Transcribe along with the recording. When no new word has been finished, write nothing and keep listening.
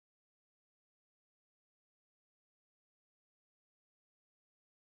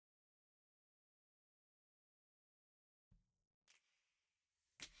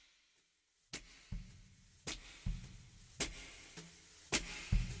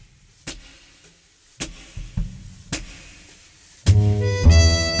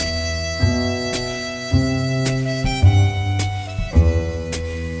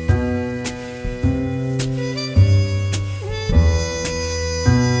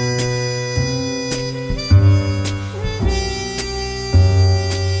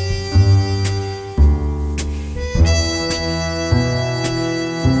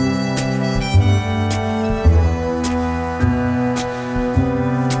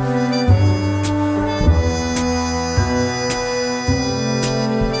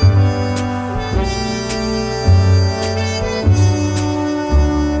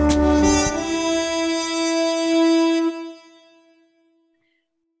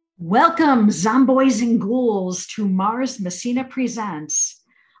Welcome, Zomboys and Ghouls, to Mars Messina Presents.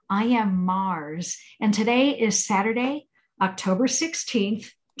 I am Mars, and today is Saturday, October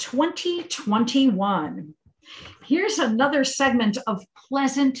 16th, 2021. Here's another segment of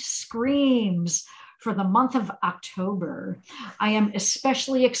pleasant screams for the month of October. I am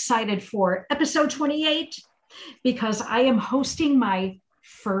especially excited for episode 28 because I am hosting my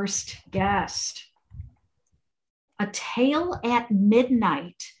first guest. A Tale at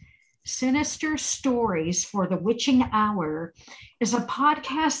Midnight, Sinister Stories for the Witching Hour is a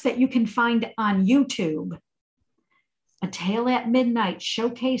podcast that you can find on YouTube. A Tale at Midnight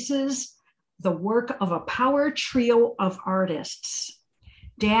showcases the work of a power trio of artists.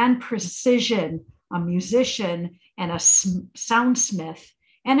 Dan Precision, a musician and a soundsmith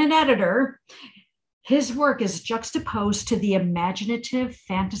and an editor. His work is juxtaposed to the imaginative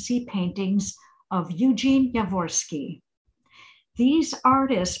fantasy paintings of Eugene Yavorsky. These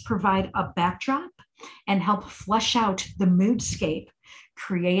artists provide a backdrop and help flesh out the moodscape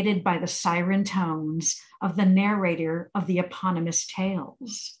created by the siren tones of the narrator of the eponymous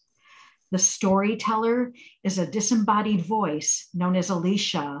tales. The storyteller is a disembodied voice known as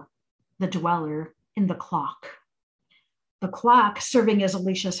Alicia, the dweller in the clock. The clock serving as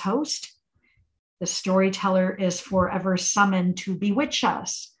Alicia's host. The storyteller is forever summoned to bewitch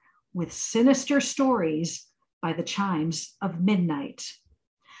us with sinister stories by the chimes of midnight.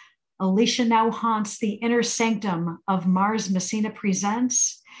 Alicia now haunts the inner sanctum of Mars Messina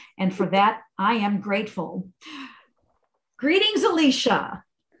Presents, and for that, I am grateful. Greetings, Alicia.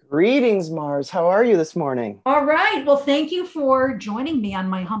 Greetings, Mars. How are you this morning? All right. Well, thank you for joining me on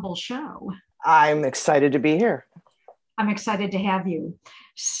my humble show. I'm excited to be here. I'm excited to have you.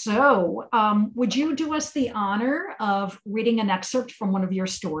 So, would you do us the honor of reading an excerpt from one of your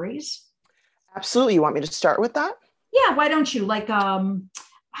stories? Absolutely. You want me to start with that? Yeah, why don't you? How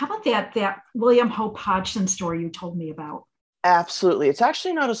about that William Hope Hodgson story you told me about? Absolutely. It's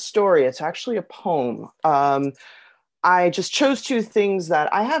actually not a story. It's actually a poem. I just chose two things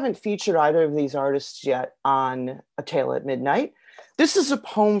that I haven't featured either of these artists yet on A Tale at Midnight. This is a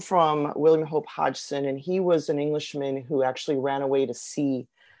poem from William Hope Hodgson, and he was an Englishman who actually ran away to sea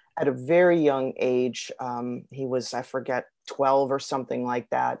at a very young age. He was, I forget, 12 or something like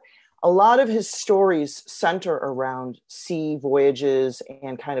that. A lot of his stories center around sea voyages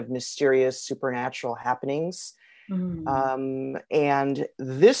and kind of mysterious supernatural happenings. And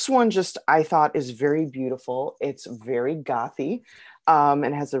this one just, I thought, is very beautiful. It's very gothy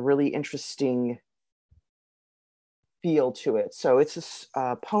and has a really interesting feel to it. So it's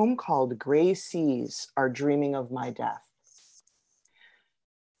a poem called Gray Seas Are Dreaming of My Death.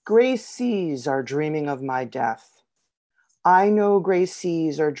 Gray seas are dreaming of my death. I know gray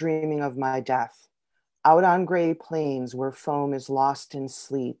seas are dreaming of my death. Out on gray plains where foam is lost in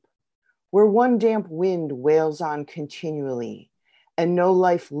sleep, where one damp wind wails on continually, and no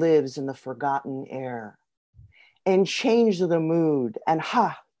life lives in the forgotten air. And change the mood, and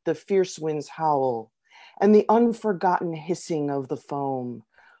the fierce winds howl, and the unforgotten hissing of the foam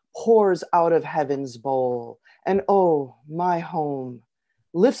pours out of heaven's bowl, and oh, my home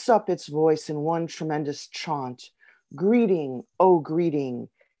lifts up its voice in one tremendous chaunt. Greeting, oh greeting,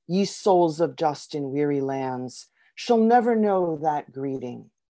 ye souls of dust in weary lands, shall never know that greeting.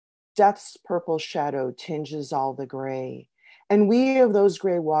 Death's purple shadow tinges all the gray, and we of those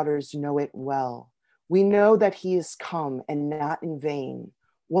gray waters know it well. We know that he is come, and not in vain.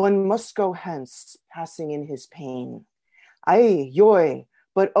 One must go hence, passing in his pain. Aye, yoy,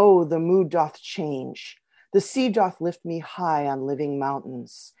 but oh, the mood doth change. The sea doth lift me high on living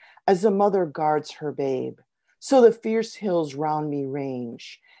mountains, as a mother guards her babe. So the fierce hills round me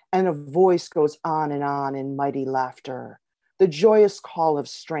range, and a voice goes on in mighty laughter, the joyous call of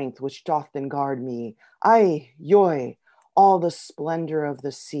strength which doth then guard me. Aye, yoy, all the splendor of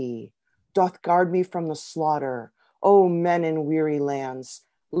the sea doth guard me from the slaughter. O men in weary lands,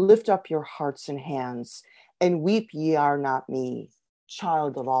 lift up your hearts and hands, and weep ye are not me,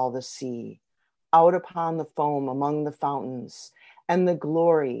 child of all the sea. Out upon the foam among the fountains, and the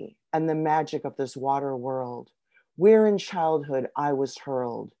glory and the magic of this water world, where in childhood I was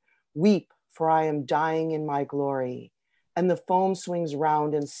hurled. Weep, for I am dying in my glory, and the foam swings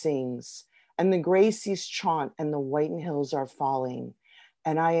round and sings, and the gray seas chaunt, and the whitened hills are falling,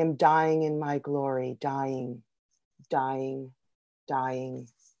 and I am dying in my glory, dying, dying, dying,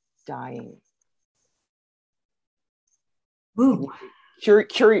 dying. Ooh.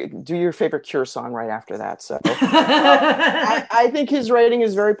 Cure, do your favorite Cure song right after that. So I think his writing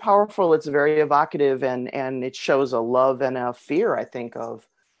is very powerful. It's very evocative, and it shows a love and a fear, I think, of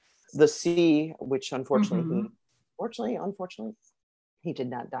the sea, which unfortunately, unfortunately, He did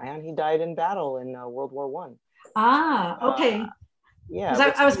not die on. He died in battle in World War One. Ah, Uh, okay. yeah,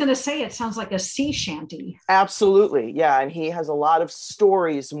 Because I was going to say it sounds like a sea shanty. absolutely. Yeah, and he has a lot of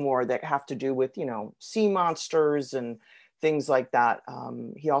stories more that have to do with, sea monsters and things like that.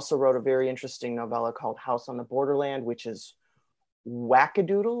 He also wrote a very interesting novella called House on the Borderland, which is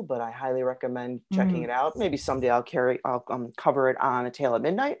wackadoodle, but I highly recommend checking it Mm. out. Maybe someday I'll cover it on A Tale at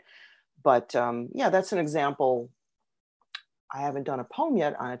Midnight. But yeah, that's an example. I haven't done a poem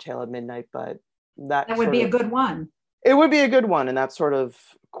yet on A Tale at Midnight, but that That would sort be a of, good one. it would be a good one. And that sort of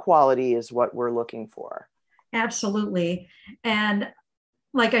quality is what we're looking for. Absolutely. And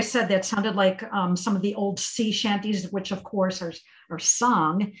like I said, that sounded like some of the old sea shanties, which of course are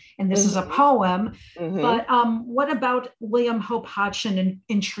sung, and this is a Mm-hmm. poem. Mm-hmm. But what about William Hope Hodgson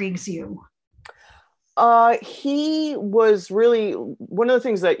intrigues you? He was really one of the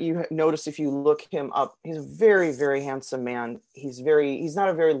things that you notice if you look him up. He's a very, very handsome man. He's not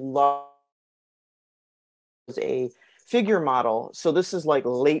a very large, a figure model. So this is like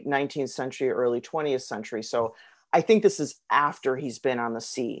late 19th century, early 20th century. So I think this is after he's been on the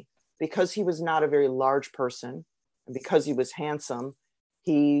sea because he was not a very large person and because he was handsome.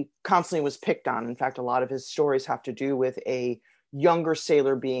 He constantly was picked on. In fact, a lot of his stories have to do with a younger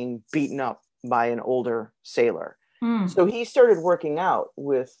sailor being beaten up by an older sailor. Mm. So he started working out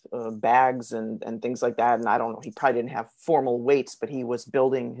with bags and things like that. And I don't know, he probably didn't have formal weights, but he was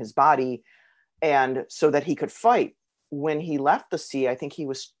building his body and so that he could fight. When he left the sea, I think he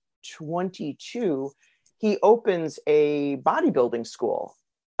was 22, he opens a bodybuilding school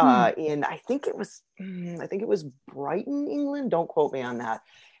Mm. in I think it was Brighton, England. Don't quote me on that.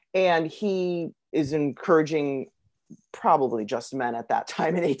 And he is encouraging probably just men at that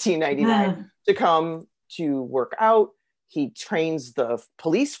time in 1899 to come to work out. He trains the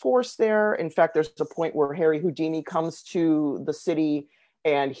police force there. In fact, there's a point where Harry Houdini comes to the city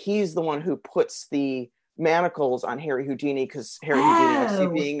and he's the one who puts the manacles on Harry Houdini because Harry Houdini, obviously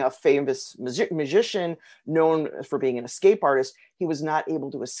Oh, being a famous magician known for being an escape artist, he was not able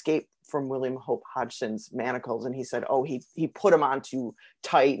to escape from William Hope Hodgson's manacles. And he said, oh, he put them on too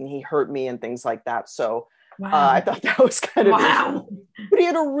tight and he hurt me and things like that. So I wow. thought that was kind of Wow. interesting. But he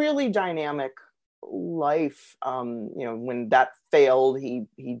had a really dynamic life. When that failed, he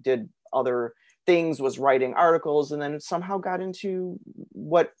did other things, was writing articles, and then somehow got into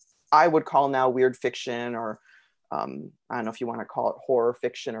what I would call now weird fiction, or I don't know if you want to call it horror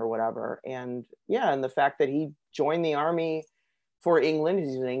fiction or whatever. And yeah, and the fact that he joined the army for England,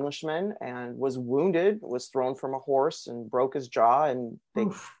 he's an Englishman, and was wounded, was thrown from a horse and broke his jaw, and they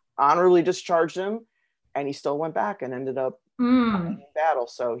Oof. honorably discharged him, and he still went back and ended up dying Mm. in battle.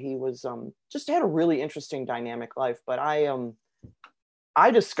 So he was just had a really interesting dynamic life. But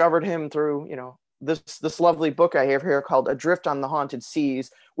I discovered him through this lovely book I have here called Adrift on the Haunted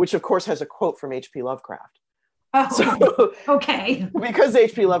Seas, which of course has a quote from H.P. Lovecraft. Oh, So okay. because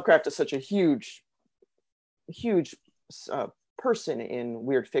H.P. Lovecraft is such a huge uh, person in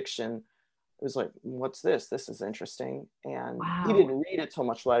weird fiction, it was like, what's this? This is interesting. And he Wow. didn't read it till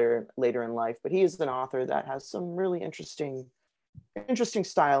much later in life, but he is an author that has some really interesting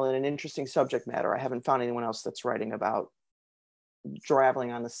style and an interesting subject matter. I haven't found anyone else that's writing about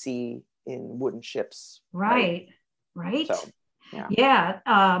traveling on the sea in wooden ships, right? Right. Right. So, yeah,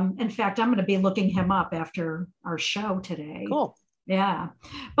 Yeah. In fact, I'm going to be looking him up after our show today. cool. Yeah.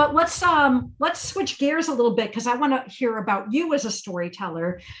 But let's switch gears a little bit because I want to hear about you as a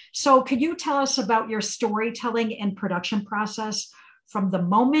storyteller. So could you tell us about your storytelling and production process from the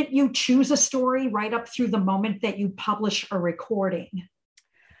moment you choose a story right up through the moment that you publish a recording?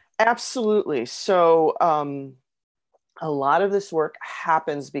 Absolutely. So, a lot of this work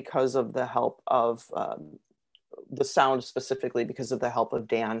happens because of the help of the sound, specifically because of the help of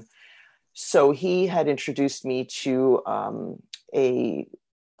Dan. So he had introduced me to a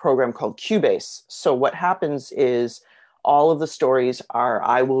program called Cubase. So what happens is all of the stories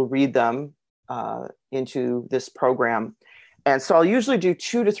I will read them into this program. And so I'll usually do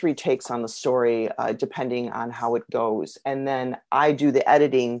 2 to 3 takes on the story, depending on how it goes. And then I do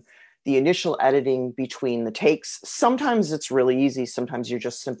the initial editing between the takes. Sometimes it's really easy. Sometimes you're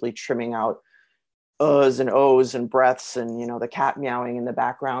just simply trimming out uhs and ohs and breaths and the cat meowing in the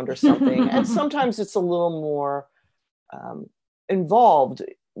background or something. And sometimes it's a little more involved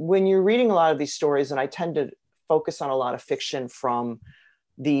when you're reading a lot of these stories. And I tend to focus on a lot of fiction from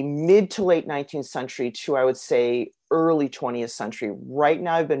the mid to late 19th century to, I would say, early 20th century. Right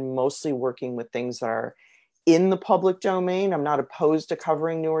now, I've been mostly working with things that are in the public domain. I'm not opposed to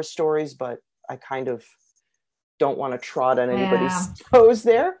covering newer stories, but I kind of don't want to trot on anybody's Yeah, toes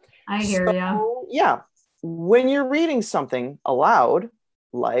there. I hear you. So, yeah. when you're reading something aloud,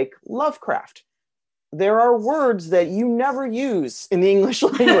 like Lovecraft, there are words that you never use in the English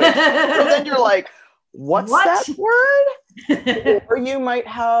language. So then you're like, what's What? that word? Or you might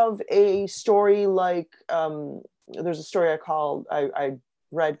have a story like, there's a story I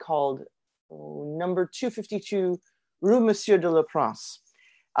read called Number 252, Rue Monsieur de la Prince,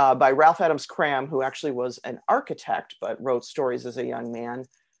 by Ralph Adams Cram, who actually was an architect, but wrote stories as a young man.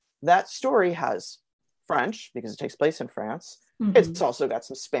 That story has French, because it takes place in France. Mm-hmm. It's also got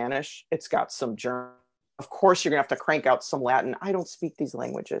some Spanish. It's got some German. Of course, you're going to have to crank out some Latin. I don't speak these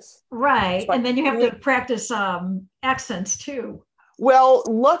languages. Right. So and then you have to practice accents too. Well,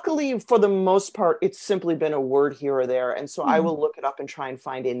 luckily, for the most part, it's simply been a word here or there. And so I will look it up and try and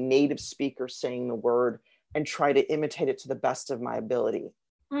find a native speaker saying the word and try to imitate it to the best of my ability.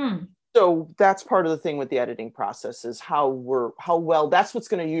 Mm. So that's part of the thing with the editing process, is how well, that's what's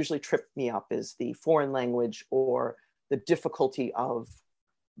going to usually trip me up, is the foreign language or the difficulty of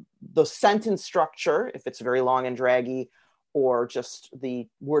the sentence structure, if it's very long and draggy, or just the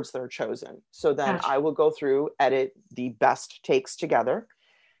words that are chosen. So then Gotcha. I will go through, edit the best takes together,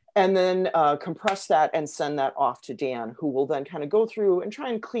 and then compress that and send that off to Dan, who will then kind of go through and try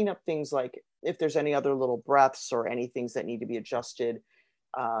and clean up things, like if there's any other little breaths or any things that need to be adjusted.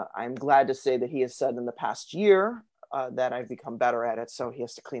 I'm glad to say that he has said in the past year that I've become better at it, so he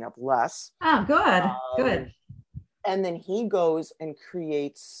has to clean up less. Oh, good. Good. And then he goes and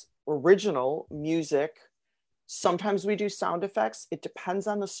creates original music. Sometimes we do sound effects. It depends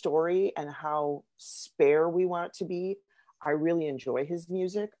on the story and how spare we want it to be. I really enjoy his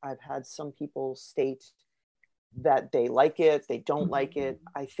music. I've had some people state that they like it, they don't like it.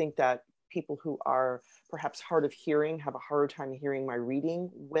 I think that people who are perhaps hard of hearing have a harder time hearing my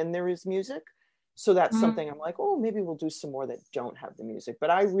reading when there is music. So that's something I'm like, oh, maybe we'll do some more that don't have the music. But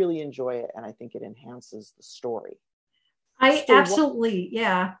I really enjoy it, and I think it enhances the story. I absolutely,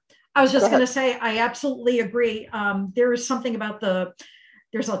 yeah. I was just going to say, I absolutely agree. There is something about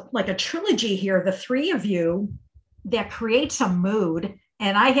there's a trilogy here, the three of you, that creates a mood.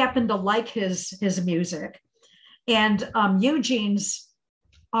 And I happen to like his music and Eugene's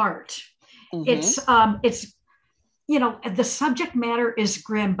art. It's the subject matter is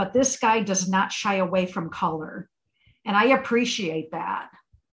grim, but this guy does not shy away from color. And I appreciate that.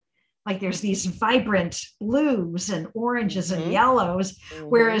 Like there's these vibrant blues and oranges and yellows,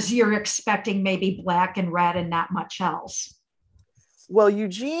 whereas you're expecting maybe black and red and not much else. Well,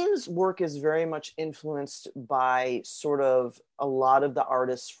 Eugene's work is very much influenced by sort of a lot of the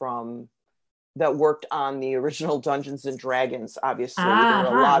artists that worked on the original Dungeons and Dragons. Obviously, there are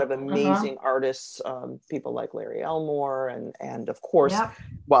a lot of amazing artists, people like Larry Elmore, and of course,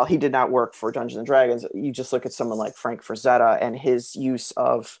 while he did not work for Dungeons and Dragons, you just look at someone like Frank Frazetta and his use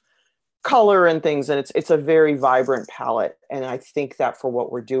of color and things, and it's a very vibrant palette. And I think that for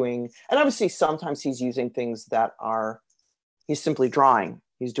what we're doing, and obviously sometimes he's using things that he's simply drawing.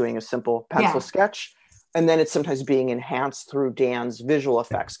 He's doing a simple pencil sketch, and then it's sometimes being enhanced through Dan's visual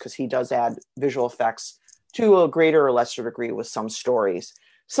effects, because he does add visual effects to a greater or lesser degree with some stories.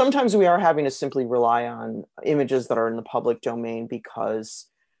 Sometimes we are having to simply rely on images that are in the public domain because,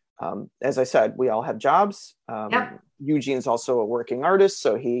 as I said, we all have jobs. Eugene's also a working artist,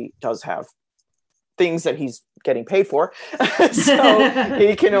 so he does have things that he's getting paid for. So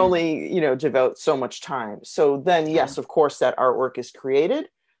he can only, devote so much time. So then, yes, of course, that artwork is created.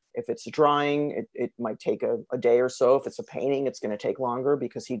 If it's a drawing, it might take a day or so. If it's a painting, it's going to take longer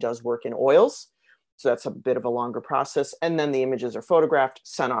because he does work in oils. So that's a bit of a longer process. And then the images are photographed,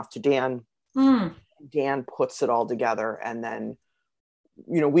 sent off to Dan. Dan puts it all together, and then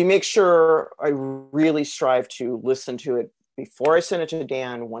we make sure, I really strive to listen to it before I send it to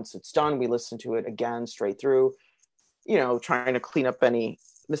Dan. Once it's done, we listen to it again straight through, trying to clean up any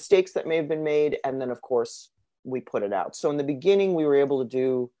mistakes that may have been made. And then, of course, we put it out. So in the beginning, we were able to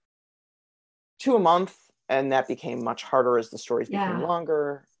do 2 a month, and that became much harder as the stories became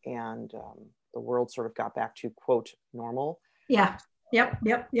longer, and the world sort of got back to, quote, normal. Yeah. Yep.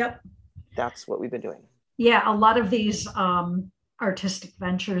 That's what we've been doing. Yeah. A lot of these artistic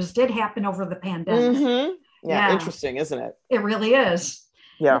ventures did happen over the pandemic. Yeah, interesting, isn't it? It really is.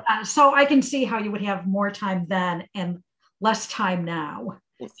 Yeah. So I can see how you would have more time then and less time now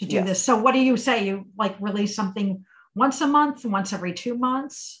to do this. So what do you say? You release something once a month, once every 2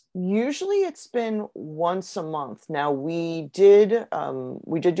 months? Usually it's been once a month. Now we did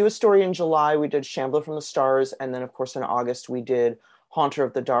do a story in July. We did Shambler from the Stars. And then of course in August we did Haunter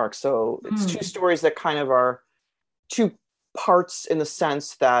of the Dark. So it's 2 stories that kind of are 2 parts, in the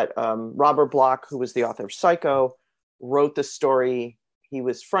sense that Robert Bloch, who was the author of Psycho, wrote the story. he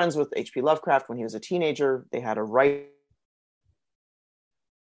was friends with H.P. Lovecraft when he was a teenager. They had a write.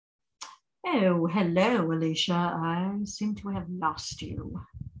 Oh, hello, Alicia. I seem to have lost you.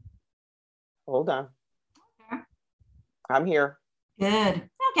 Hold on. I'm here. Good.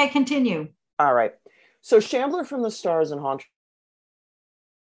 Okay, continue. All right. So Shambler from the Stars and Haunter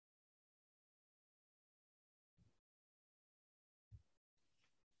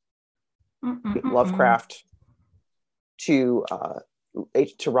Lovecraft to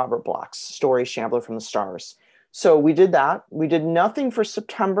Robert Bloch's story, Shambler from the Stars. So we did that. We did nothing for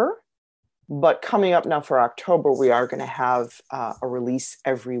September, but coming up now for October, we are going to have a release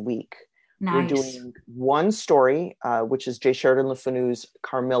every week. Nice. We're doing one story, which is J. Sheridan Le Fanu's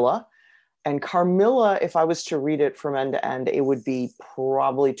Carmilla. And Carmilla, if I was to read it from end to end, it would be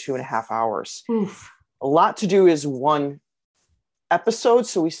probably 2.5 hours. Oof. A lot to do is one episode.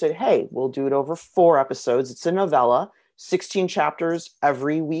 So we said, hey, we'll do it over 4 episodes. It's a novella, 16 chapters.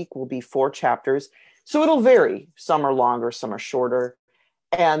 Every week will be 4 chapters. So it'll vary. Some are longer, some are shorter.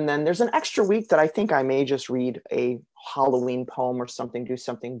 And then there's an extra week that I think I may just read a Halloween poem or something, do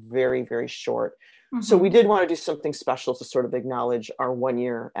something very, very short. Mm-hmm. So we did want to do something special to sort of acknowledge our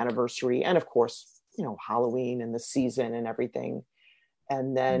 1-year anniversary. And of course, you know, Halloween and the season and everything.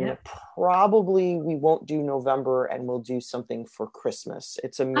 And then probably we won't do November and we'll do something for Christmas.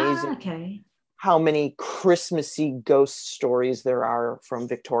 It's amazing how many Christmassy ghost stories there are from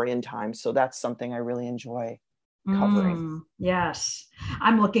Victorian times. So that's something I really enjoy covering. Yes,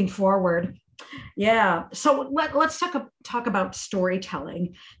 I'm looking forward. Yeah. So let's talk about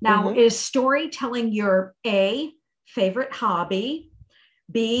storytelling. Now, is storytelling your A, favorite hobby,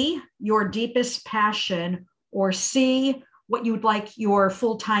 B, your deepest passion, or C, what you'd like your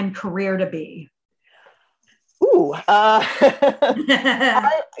full-time career to be? Ooh, I'm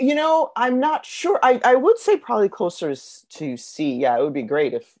not sure. I would say probably closer to C. Yeah, it would be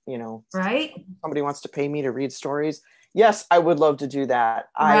great if, right? Somebody wants to pay me to read stories. Yes, I would love to do that.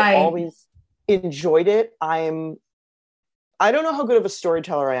 Right. I always enjoyed it. I don't know how good of a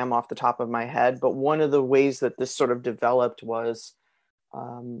storyteller I am off the top of my head, but one of the ways that this sort of developed was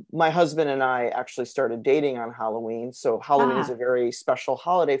my husband and I actually started dating on Halloween. So Halloween is a very special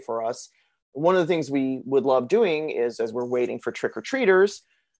holiday for us. One of the things we would love doing is, as we're waiting for trick-or-treaters,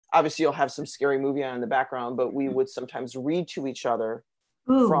 obviously you'll have some scary movie on in the background, but we would sometimes read to each other.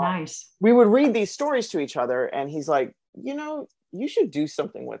 Ooh, nice. We would read these stories to each other, and he's like, you should do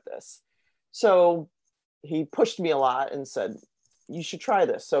something with this. So he pushed me a lot and said, you should try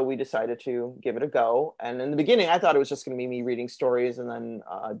this. So we decided to give it a go. And in the beginning, I thought it was just going to be me reading stories. And then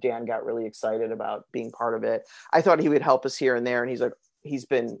Dan got really excited about being part of it. I thought he would help us here and there. And he's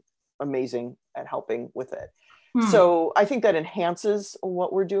been amazing at helping with it. So I think that enhances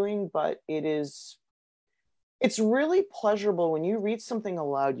what we're doing, but it's really pleasurable when you read something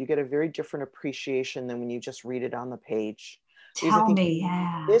aloud. You get a very different appreciation than when you just read it on the page. Tell me,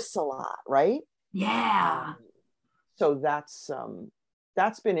 yeah. This a lot, right? Yeah. So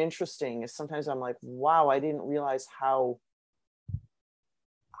that's been interesting. Is sometimes I'm like, wow, I didn't realize how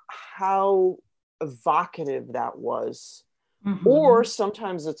evocative that was. Or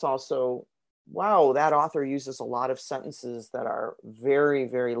sometimes it's also, wow, that author uses a lot of sentences that are very,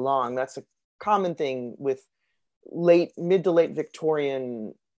 very long. That's a common thing with mid to late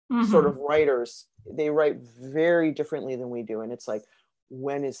Victorian sort of writers. They write very differently than we do. And it's like,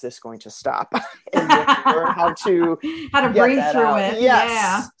 when is this going to stop? And you have to learn how to breathe through it. Yes.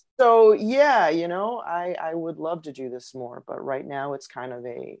 Yeah. So yeah, I would love to do this more, but right now it's kind of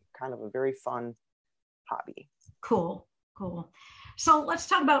a very fun hobby. Cool. So let's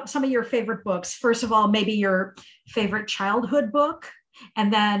talk about some of your favorite books. First of all, maybe your favorite childhood book,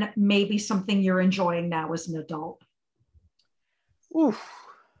 and then maybe something you're enjoying now as an adult. Oof,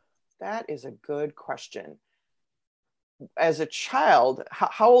 that is a good question. As a child,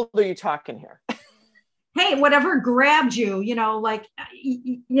 how old are you talking here? Hey, whatever grabbed you, you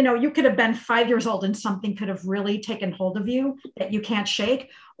could have been 5 years old and something could have really taken hold of you that you can't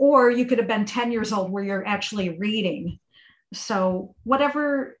shake, or you could have been 10 years old where you're actually reading. So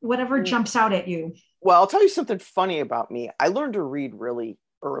whatever jumps out at you. Well, I'll tell you something funny about me. I learned to read really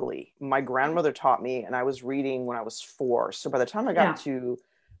early. My grandmother taught me, and I was reading when I was 4. So by the time I got to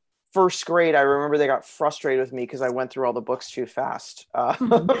first grade, I remember they got frustrated with me because I went through all the books too fast.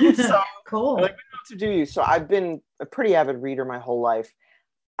 So cool. Like, what to do? So I've been a pretty avid reader my whole life.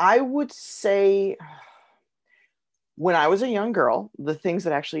 I would say when I was a young girl, the things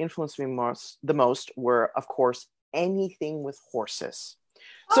that actually influenced me the most were, of course, anything with horses.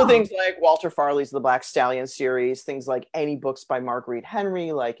 So things like Walter Farley's The Black Stallion series, things like any books by Marguerite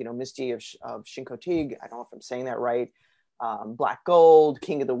Henry, like, Misty of Chincoteague. I don't know if I'm saying that right. Black Gold,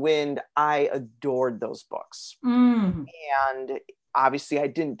 King of the Wind. I adored those books. Mm. And obviously I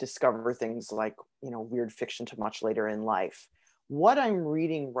didn't discover things like, weird fiction till much later in life. What I'm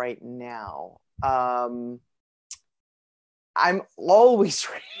reading right now, I'm always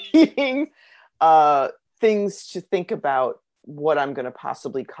reading things to think about what I'm going to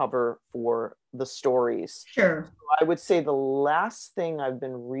possibly cover for the stories. Sure. I would say the last thing I've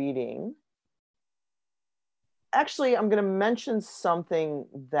been reading, actually, I'm going to mention something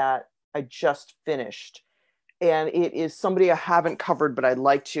that I just finished. And it is somebody I haven't covered, but I'd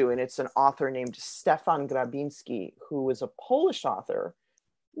like to. And it's an author named Stefan Grabinski, who is a Polish author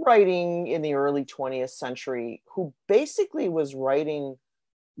writing in the early 20th century, who basically was writing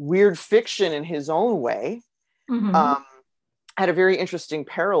weird fiction in his own way. Mm-hmm. Had a very interesting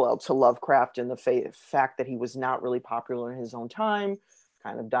parallel to Lovecraft in the fact that he was not really popular in his own time,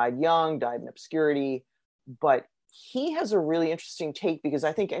 kind of died young, died in obscurity. But he has a really interesting take, because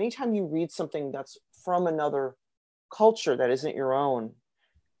I think anytime you read something that's from another culture that isn't your own,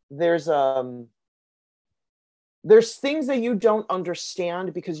 there's things that you don't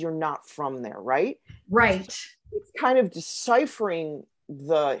understand because you're not from there, right? Right. It's kind of deciphering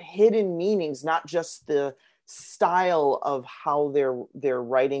the hidden meanings, not just the style of how they're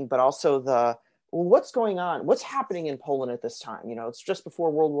writing, but also what's going on, what's happening in Poland at this time. It's just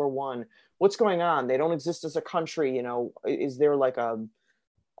before World War One. What's going on? They don't exist as a country. Is there like a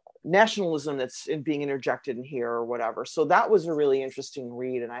nationalism that's being interjected in here or whatever? So that was a really interesting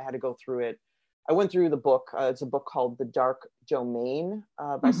read, and I had to go through it. I went through the book. It's a book called The Dark Domain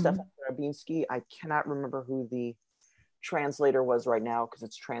by Mm-hmm. Stefan Grabinski. I cannot remember who the translator was right now because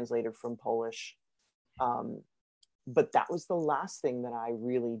it's translated from Polish. But that was the last thing that I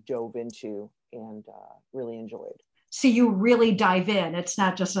really dove into and really enjoyed. So you really dive in. It's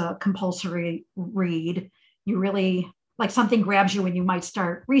not just a compulsory read. You really, like, something grabs you and you might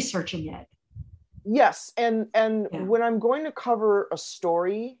start researching it. Yes. And when I'm going to cover a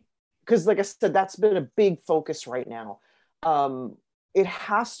story, because like I said, that's been a big focus right now. It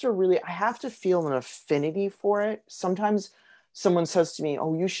has to really, I have to feel an affinity for it. Sometimes someone says to me,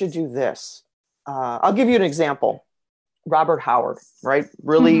 oh, you should do this. I'll give you an example. Robert Howard, right?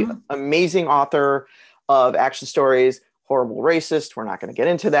 Really Mm-hmm. amazing author of action stories, horrible racist. We're not going to get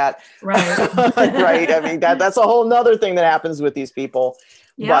into that. Right. Right. I mean, that's a whole nother thing that happens with these people.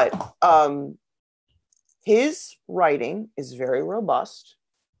 Yep. But his writing is very robust,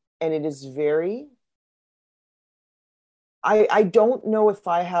 and it is very, I don't know if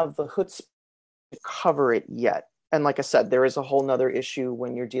I have the chutzpah to cover it yet. And like I said, there is a whole nother issue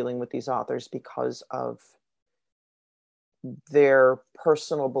when you're dealing with these authors because of their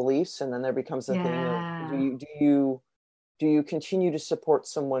personal beliefs. And then there becomes a thing of, do you continue to support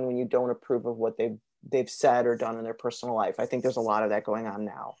someone when you don't approve of what they've said or done in their personal life? I think there's a lot of that going on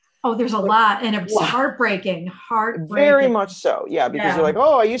now. Oh, there's a lot, and it's heartbreaking. Very much so. Yeah, because you're like, Yeah.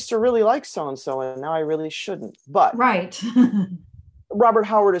 oh, I used to really like so-and-so, and now I really shouldn't. But Right. Robert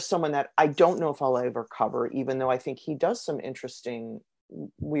Howard is someone that I don't know if I'll ever cover, even though I think he does some interesting,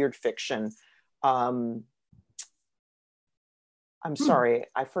 weird fiction. I'm sorry,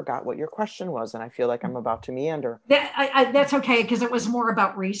 I forgot what your question was, and I feel like I'm about to meander. That's okay, because it was more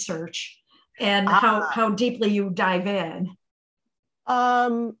about research and how deeply you dive in.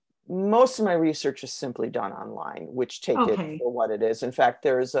 Most of my research is simply done online, which take it for what it is. In fact,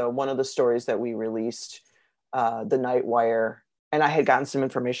 there's one of the stories that we released, The Night Wire, and I had gotten some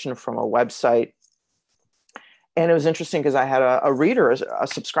information from a website. And it was interesting because I had a reader, a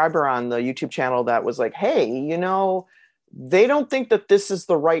subscriber on the YouTube channel that was like, hey, they don't think that this is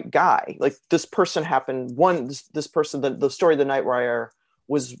the right guy. Like, this person happened, this person, the story, The Night Wire,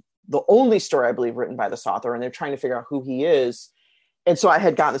 was the only story, I believe, written by this author, and they're trying to figure out who he is. And so I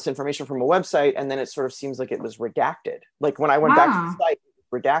had gotten this information from a website, and then it sort of seems like it was redacted. Like, when I went back to the site, it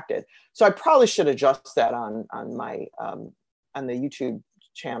was redacted. So I probably should adjust that on my on the YouTube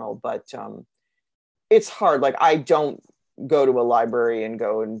channel, but it's hard. Like, I don't go to a library and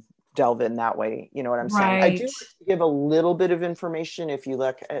go and delve in that way. You know what I'm saying? I do give a little bit of information if you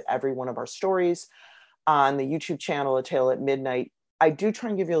look at every one of our stories on the YouTube channel, A Tale at Midnight. I do try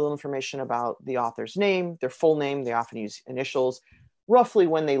and give you a little information about the author's name, their full name. They often use initials, roughly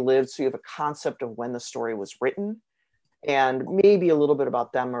when they lived, so you have a concept of when the story was written, and maybe a little bit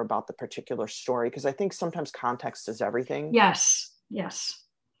about them or about the particular story, because I think sometimes context is everything. Yes.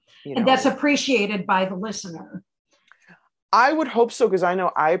 And that's appreciated by the listener. I would hope so, because I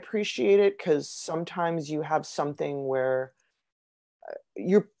know I appreciate it, because sometimes you have something where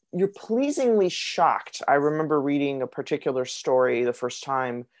you're pleasingly shocked. I remember reading a particular story the first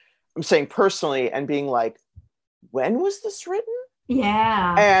time, I'm saying personally, and being like, when was this written?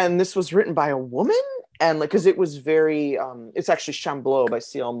 Yeah. And this was written by a woman, and like, because it was very it's actually Chamblot by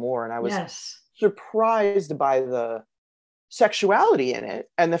C.L. Moore, and I was Yes. surprised by the sexuality in it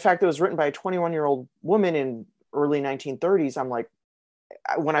and the fact that it was written by a 21-year-old woman in early 1930s. I'm like,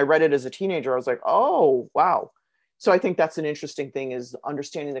 when I read it as a teenager, I was like, oh wow. So I think that's an interesting thing, is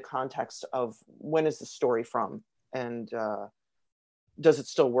understanding the context of when is the story from, and does it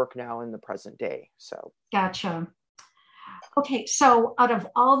still work now in the present day. So Gotcha. Okay, so out of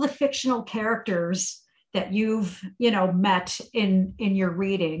all the fictional characters that you've, met in your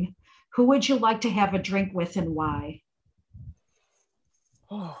reading, who would you like to have a drink with and why?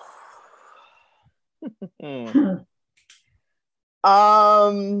 oh.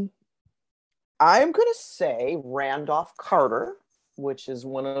 um I'm going to say Randolph Carter, which is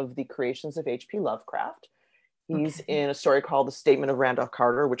one of the creations of H.P. Lovecraft. He's Okay. in a story called The Statement of Randolph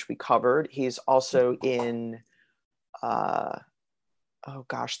Carter, which we covered. He's also in, uh, oh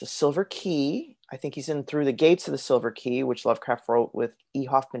gosh, The Silver Key. I think he's in Through the Gates of the Silver Key, which Lovecraft wrote with E.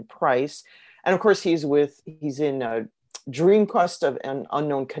 Hoffman Price. And of course, he's in Dream Quest of an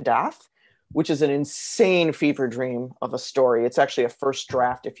Unknown Kadath, which is an insane fever dream of a story. It's actually a first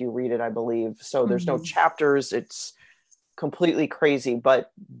draft if you read it, I believe. So there's no Mhm. chapters. It's completely crazy.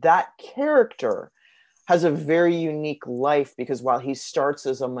 But that character has a very unique life, because while he starts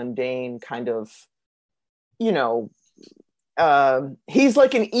as a mundane kind of, you know, he's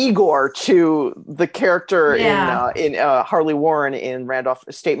like an Igor to the character Yeah. in Harley Warren in Randolph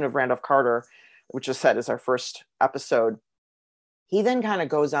Statement of Randolph Carter, which is set as our first episode. He then kind of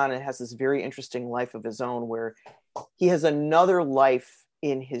goes on and has this very interesting life of his own, where he has another life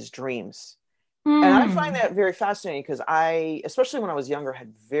in his dreams. And I find Mm. that very fascinating, because I, especially when I was younger,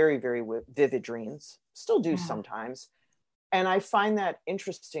 had very, very vivid dreams, still do Yeah. sometimes. And I find that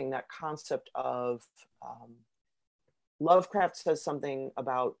interesting, that concept of Lovecraft says something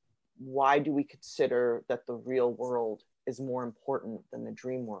about, why do we consider that the real world is more important than the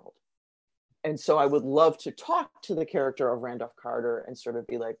dream world? And so I would love to talk to the character of Randolph Carter and sort of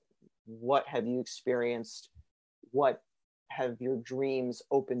be like, what have you experienced? What have your dreams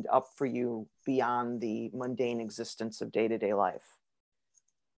opened up for you beyond the mundane existence of day-to-day life?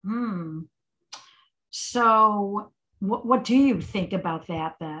 Hmm. So, what do you think about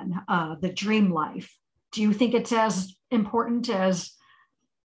that then? The dream life. Do you think it's as important as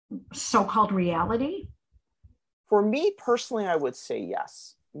so-called reality? For me personally, I would say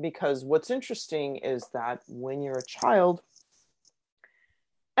yes, because what's interesting is that when you're a child,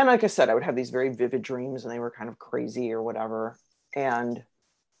 and like I said, I would have these very vivid dreams and they were kind of crazy or whatever. And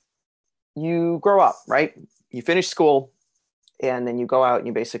you grow up, right? You finish school and then you go out and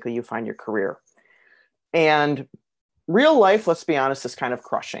you find your career. And real life, let's be honest, is kind of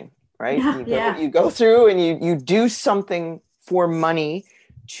crushing, right? Yeah. Yeah. You go through and you do something for money,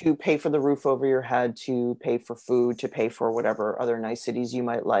 to pay for the roof over your head, to pay for food, to pay for whatever other niceties you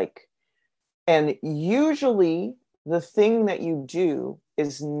might like. And usually the thing that you do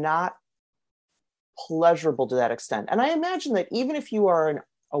is not pleasurable to that extent. And I imagine that even if you are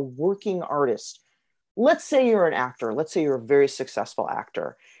a working artist, let's say you're an actor, let's say you're a very successful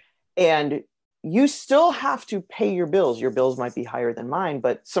actor, and you still have to pay your bills. Your bills might be higher than mine,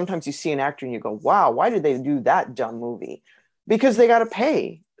 but sometimes you see an actor and you go, wow, why did they do that dumb movie? Because they got to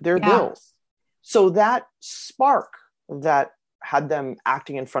pay their Yeah. bills. So that spark that had them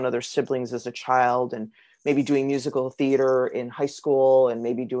acting in front of their siblings as a child, and maybe doing musical theater in high school, and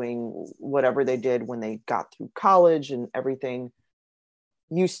maybe doing whatever they did when they got through college and everything,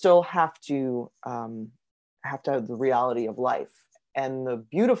 you still have to have the reality of life. And the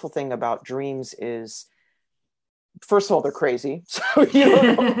beautiful thing about dreams is, first of all, they're crazy, so you don't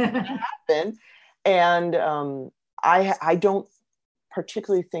know what's going to happen. And I don't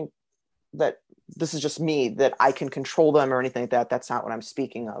particularly think that, this is just me, that I can control them or anything like that. That's not what I'm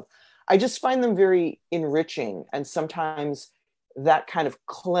speaking of. I just find them very enriching, and sometimes that kind of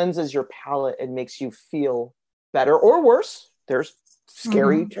cleanses your palate and makes you feel better or worse. There's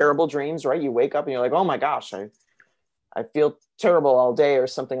scary, Mhm. terrible dreams, right? You wake up and you're like, oh my gosh, I feel terrible all day or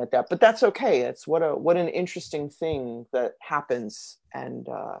something like that. But that's okay. It's what an interesting thing that happens, and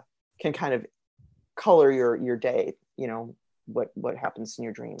can kind of color your day. What happens in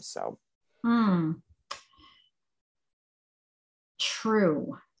your dreams. So Hmm.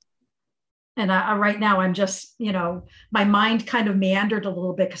 True. And right now, I'm just, my mind kind of meandered a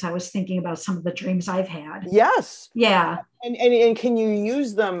little bit because I was thinking about some of the dreams I've had. yes, Yeah, and can you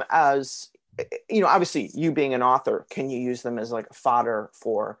use them as, obviously you being an author, can you use them as like a fodder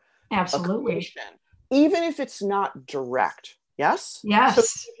for a absolutely. creation, even if it's not direct? Yes. So Yes.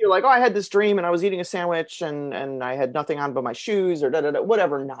 if you're like, oh, I had this dream and I was eating a sandwich and I had nothing on but my shoes or da da da,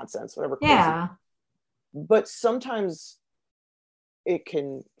 whatever nonsense, whatever crazy. Yeah. But sometimes it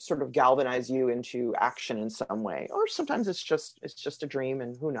can sort of galvanize you into action in some way, or sometimes it's just a dream,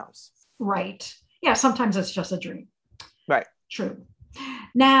 and who knows. Right. Yeah. Sometimes it's just a dream. Right. True.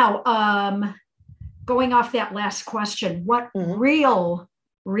 Now, going off that last question, what Mm-hmm.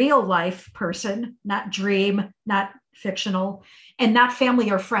 real life person, not dream, not fictional, and not family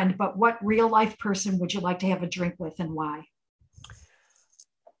or friend, but what real life person would you like to have a drink with and why?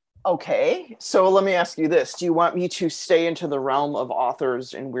 Okay, so let me ask you this. Do you want me to stay into the realm of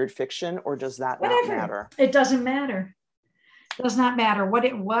authors in weird fiction, or does that not Whatever. matter? It doesn't matter. Does not matter.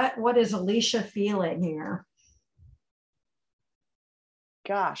 What is Alicia feeling here?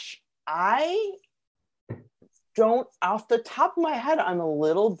 Gosh, I don't, off the top of my head, I'm a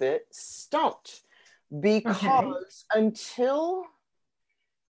little bit stumped Okay. because until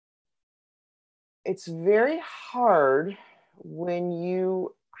it's very hard when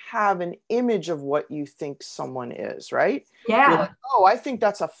you have an image of what you think someone is, right? You're like, Yeah. oh, I think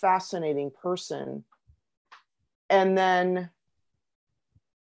that's a fascinating person. And then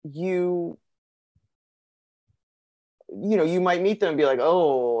you you might meet them and be like,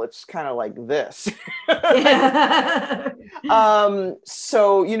 oh, it's kind of like this. Yeah.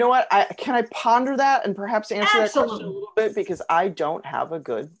 So you know what? Can I ponder that and perhaps answer that question a Absolutely. little bit because I don't have a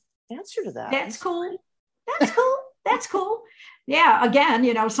good answer to that. I'm That's sorry. cool. That's cool. That's cool. Yeah.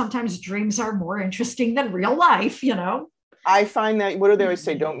 Again, sometimes dreams are more interesting than real life. I find that what do they always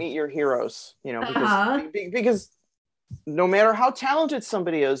say? Don't meet your heroes, because Uh-huh. because no matter how talented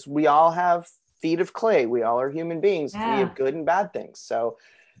somebody is, we all have feet of clay. We all are human beings. We have Yeah. good and bad things. So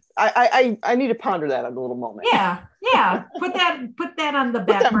I need to ponder that in a little moment. Yeah. Yeah. Put that on the Put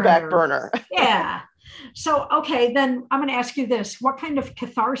back that in back burner. burner. Yeah. So, okay, then I'm going to ask you this. What kind of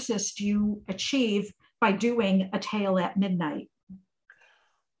catharsis do you achieve by doing A Tale at Midnight?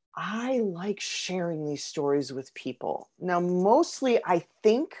 I like sharing these stories with people. Now, mostly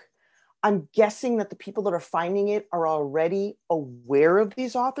I'm guessing that the people that are finding it are already aware of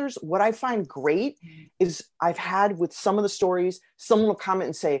these authors. What I find great is I've had with some of the stories, someone will comment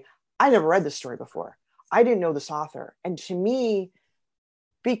and say, I never read this story before. I didn't know this author. And to me,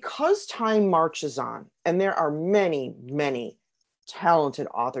 because time marches on, and there are many, many talented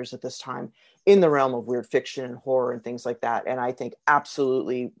authors at this time in the realm of weird fiction and horror and things like that. And I think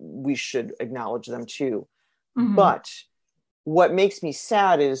absolutely we should acknowledge them too. Mm-hmm. But what makes me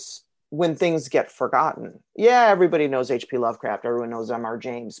sad is when things get forgotten. Yeah, everybody knows H.P. Lovecraft, everyone knows M.R.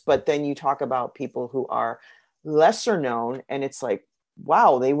 James, but then you talk about people who are lesser known, and it's like,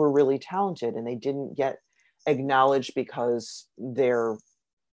 wow, they were really talented and they didn't get acknowledged because their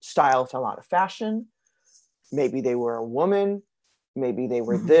style fell out of fashion. Maybe they were a woman, maybe they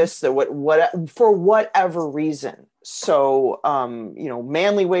were Mm-hmm. this, that what for whatever reason. So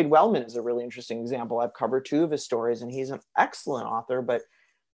Manly Wade Wellman is a really interesting example. I've covered two of his stories and he's an excellent author, but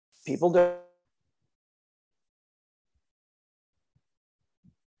people don't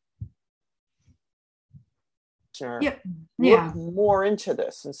Yeah. look Yeah. more into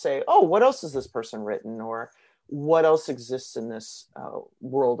this and say, oh, what else has this person written, or what else exists in this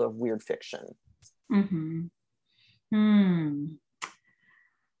world of weird fiction. Mm-hmm. Hmm.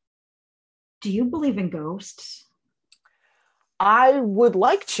 Do you believe in ghosts? I would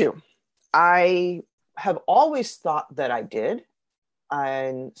like to. I have always thought that I did.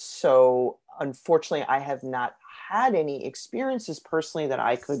 And so, unfortunately, I have not had any experiences personally that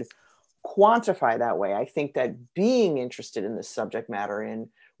I could quantify that way. I think that being interested in this subject matter in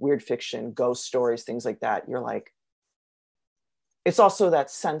weird fiction, ghost stories, things like that, you're like, it's also that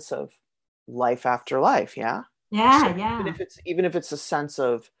sense of life after life. Yeah. Yeah. So Yeah. even if it's a sense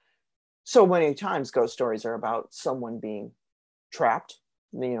of, so many times ghost stories are about someone being trapped,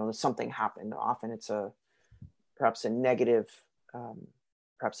 something happened. Often it's perhaps a negative, um,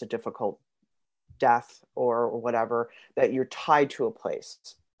 perhaps a difficult death or whatever, that you're tied to a place.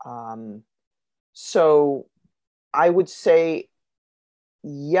 So I would say,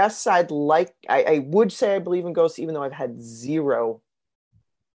 yes, I would say I believe in ghosts, even though I've had zero.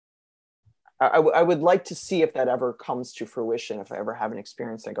 I would like to see if that ever comes to fruition, if I ever have an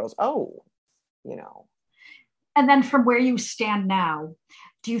experience that goes, oh, you know. And then from where you stand now,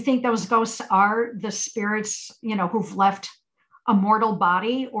 do you think those ghosts are the spirits, who've left a mortal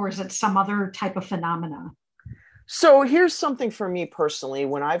body, or is it some other type of phenomena? So here's something for me personally.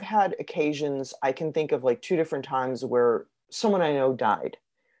 When I've had occasions, I can think of like two different times where someone I know died.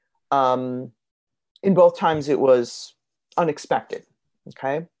 Um, in both times, it was unexpected.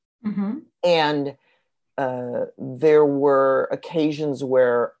 Okay. Mm-hmm. And there were occasions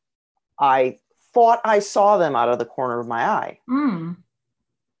where I thought I saw them out of the corner of my eye. Mm.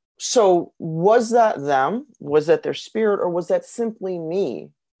 So was that them? Was that their spirit? Or was that simply me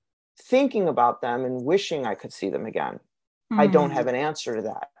thinking about them and wishing I could see them again? I don't have an answer to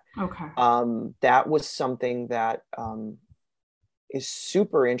that. Okay. That was something that is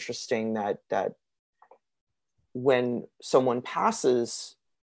super interesting, that when someone passes,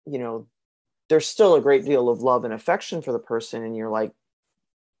 you know, there's still a great deal of love and affection for the person. And you're like,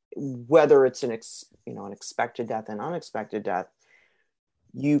 whether it's an expected death and unexpected death,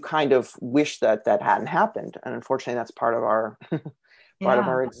 you kind of wish that hadn't happened. And unfortunately, that's part of our part of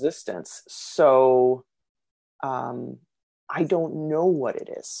our existence. So I don't know what it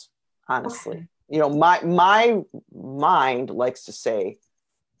is, honestly. Okay. You know, my mind likes to say,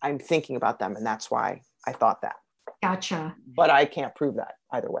 I'm thinking about them, and that's why I thought that. Gotcha. But I can't prove that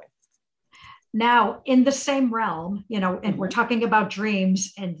either way. Now, in the same realm, you know, and we're talking about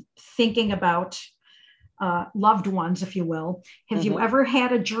dreams and thinking about loved ones, if you will. Have you ever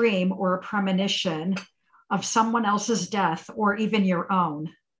had a dream or a premonition of someone else's death or even your own?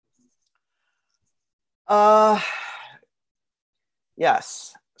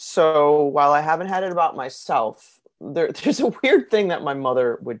 Yes. So while I haven't had it about myself, there's a weird thing that my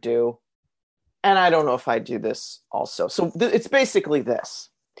mother would do. And I don't know if I do this also. So it's basically this.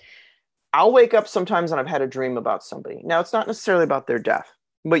 I'll wake up sometimes and I've had a dream about somebody. Now, it's not necessarily about their death,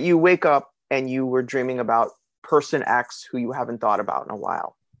 but you wake up and you were dreaming about person X who you haven't thought about in a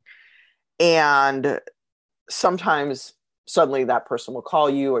while. And sometimes suddenly that person will call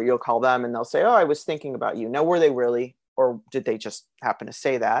you or you'll call them and they'll say, oh, I was thinking about you. Now, were they really? Or did they just happen to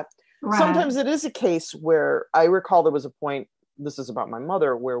say that? Right. Sometimes it is a case where I recall there was a point, this is about my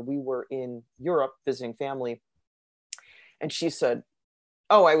mother, where we were in Europe visiting family. And she said,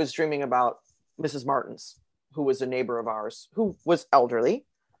 oh, I was dreaming about Mrs. Martins, who was a neighbor of ours, who was elderly.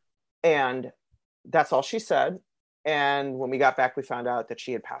 And that's all she said. And when we got back, we found out that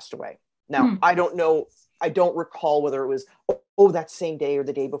she had passed away. Now, I don't know. I don't recall whether it was, that same day or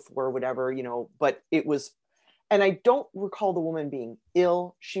the day before, or whatever, you know, but it was. And I don't recall the woman being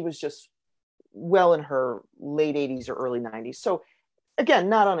ill. She was just well in her late 80s or early 90s. So again,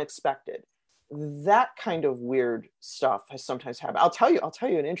 not unexpected. That kind of weird stuff has sometimes happened. I'll tell you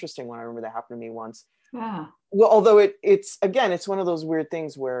an interesting one. I remember that happened to me once. Yeah. Well, although it's one of those weird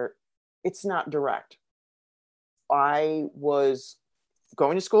things where it's not direct. I was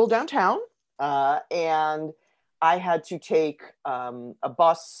going to school downtown and I had to take a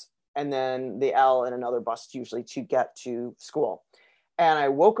bus and then the L and another bus usually to get to school. And I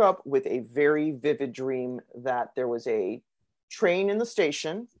woke up with a very vivid dream that there was a train in the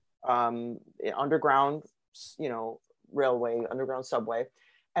station, underground, railway, underground subway.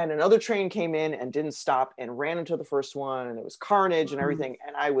 And another train came in and didn't stop and ran into the first one. And it was carnage and everything.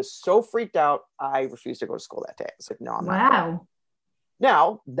 And I was so freaked out, I refused to go to school that day. I was like, no, I'm not going.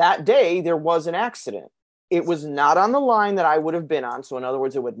 Now, that day, there was an accident. It was not on the line that I would have been on. So in other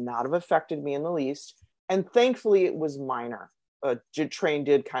words, it would not have affected me in the least. And thankfully, it was minor. A train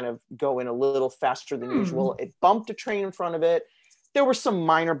did kind of go in a little faster than usual. It bumped a train in front of it. There were some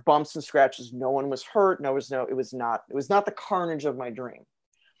minor bumps and scratches. No one was hurt. It was not the carnage of my dream.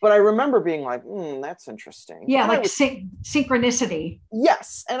 But I remember being like, that's interesting. Yeah, and like synchronicity.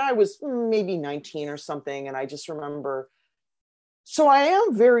 Yes. And I was maybe 19 or something. And I just remember. So I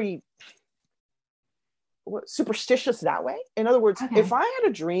am very superstitious that way. In other words, if I had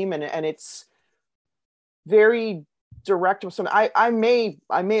a dream and it's very direct with something, I may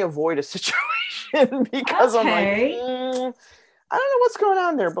avoid a situation because I'm like, I don't know what's going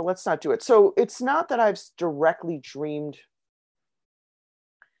on there, but let's not do it. So it's not that I've directly dreamed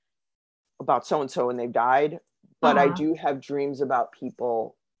about so-and-so and they've died, but I do have dreams about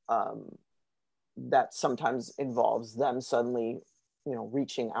people that sometimes involves them suddenly,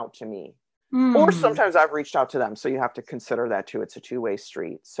 reaching out to me. Or sometimes I've reached out to them. So you have to consider that too. It's a two-way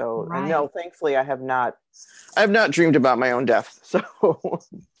street. So no, thankfully I have not dreamed about my own death. So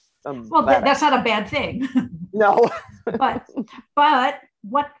well, that's not a bad thing. No. but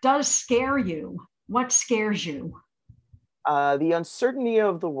what does scare you? What scares you? The uncertainty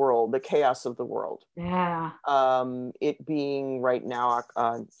of the world, the chaos of the world. Yeah. It being right now,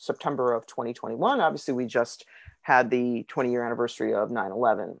 September of 2021, obviously we just had the 20-year anniversary of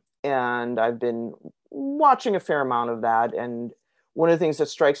 9/11. And I've been watching a fair amount of that. And one of the things that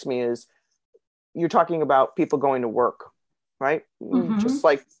strikes me is you're talking about people going to work, right? Just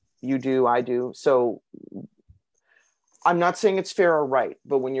like you do, I do. So I'm not saying it's fair or right,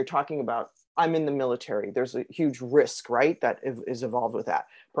 but when you're talking about, I'm in the military, there's a huge risk, right? That is involved with that.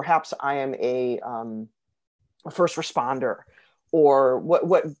 Perhaps I am a a first responder, or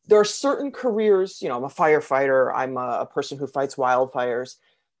what there are certain careers, I'm a firefighter, I'm a person who fights wildfires.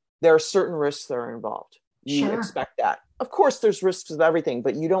 There are certain risks that are involved. You expect that. Of course, there's risks with everything,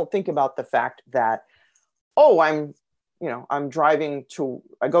 but you don't think about the fact that, I'm driving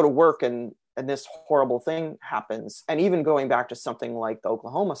I go to work and this horrible thing happens. And even going back to something like the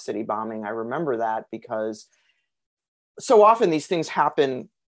Oklahoma City bombing, I remember that because so often these things happen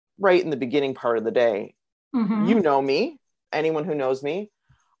right in the beginning part of the day. Mm-hmm. You know me, anyone who knows me,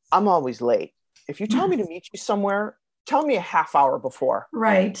 I'm always late. If you tell me to meet you somewhere, tell me a half hour before.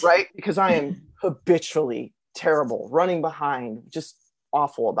 Right. Because I am habitually terrible, running behind, just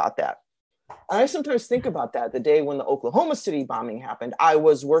awful about that. And I sometimes think about that. The day when the Oklahoma City bombing happened, I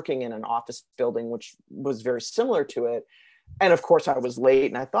was working in an office building, which was very similar to it. And of course I was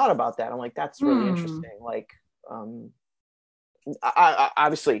late, and I thought about that. I'm like, that's really interesting. Like, I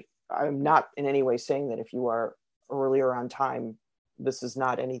obviously, I'm not in any way saying that if you are earlier on time, this is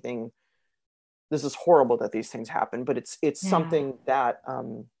not anything, this is horrible that these things happen, but it's something that,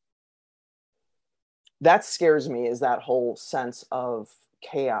 that scares me, is that whole sense of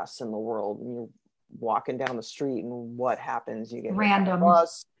chaos in the world. When you're walking down the street and what happens, you get random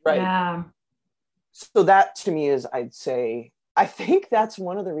bus, right? Yeah. So that to me is, I think that's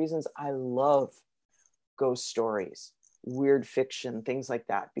one of the reasons I love ghost stories, weird fiction, things like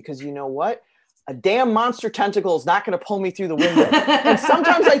that, because you know what? A damn monster tentacle is not going to pull me through the window. And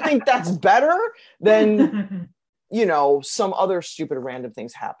sometimes I think that's better than, some other stupid random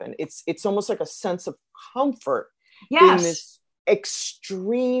things happen. It's almost like a sense of comfort in this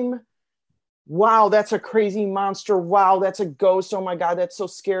extreme, wow, that's a crazy monster. Wow, that's a ghost. Oh my God, that's so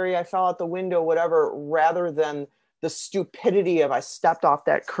scary. I fell out the window, whatever, rather than the stupidity of I stepped off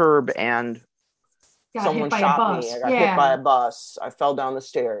that curb and someone shot me. I got hit by a bus. I fell down the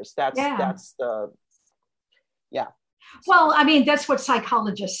stairs. That's the. Well, I mean, that's what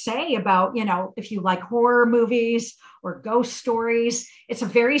psychologists say about, if you like horror movies or ghost stories, it's a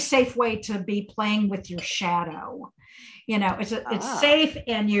very safe way to be playing with your shadow. It's safe,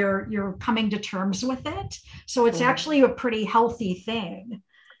 and you're coming to terms with it. So it's actually a pretty healthy thing,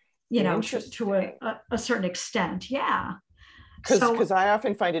 to a certain extent. Yeah. Because I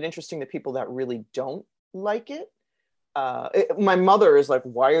often find it interesting that people that really don't like it, my mother is like,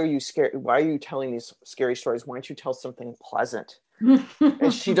 why are you scared? Why are you telling these scary stories? Why don't you tell something pleasant?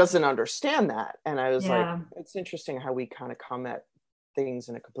 And she doesn't understand that. And I was like, it's interesting how we kind of come at things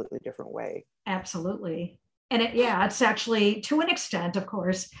in a completely different way. Absolutely. And it's actually, to an extent, of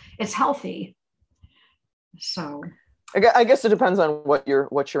course, it's healthy. So I guess it depends on what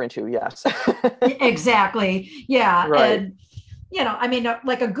you're into. Yes. Exactly. Yeah. Right. And,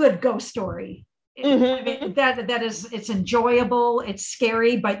 like a good ghost story. I mean, that is, it's enjoyable, it's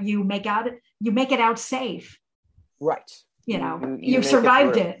scary, but you make it out safe. Right. You've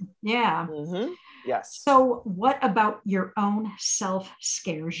survived it. Yeah. Mm-hmm. Yes. So what about your own self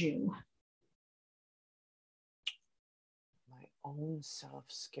scares you? My own self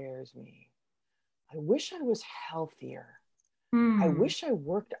scares me. I wish I was healthier. I wish I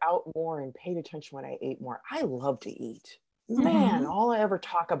worked out more and paid attention when I ate more. I love to eat. Man, all I ever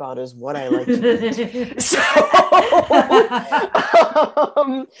talk about is what I like to eat. So,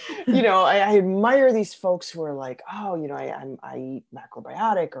 I admire these folks who are like, oh, I eat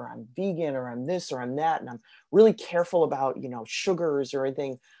macrobiotic, or I'm vegan, or I'm this, or I'm that, and I'm really careful about, sugars or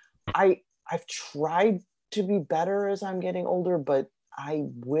anything. I've tried to be better as I'm getting older, but I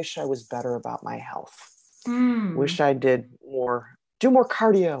wish I was better about my health. Wish I do more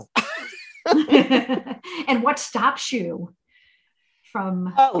cardio. And what stops you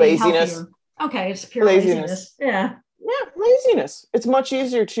from laziness? Healthier? Okay, it's pure laziness. Yeah, laziness. It's much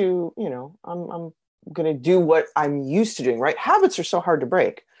easier to, I'm going to do what I'm used to doing, right? Habits are so hard to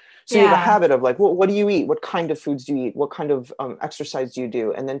break. So you have a habit of like, well, what do you eat? What kind of foods do you eat? What kind of exercise do you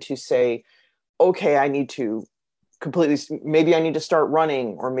do? And then to say, okay, I need to maybe I need to start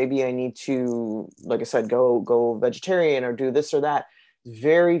running, or maybe I need to, like I said, go vegetarian, or do this or that.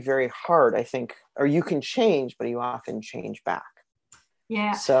 Very, very hard, I think. Or you can change, but you often change back.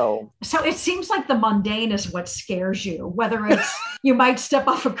 Yeah. So it seems like the mundane is what scares you, whether it's you might step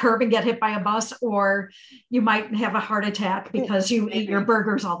off a curb and get hit by a bus, or you might have a heart attack because you eat your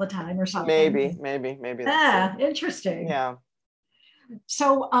burgers all the time or something. Maybe. That's interesting. Yeah.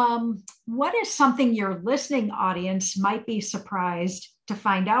 So what is something your listening audience might be surprised to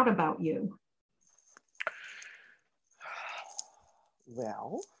find out about you?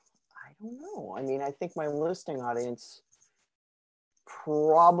 Well, I don't know. I mean, I think my listening audience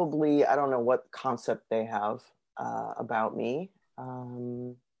probably, I don't know what concept they have about me.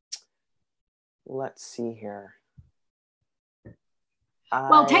 let's see here.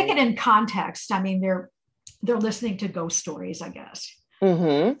 Well, take it in context. I mean, they're listening to ghost stories, I guess.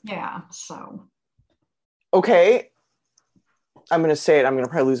 Mm-hmm. Yeah. So. Okay. I'm going to say it. I'm going to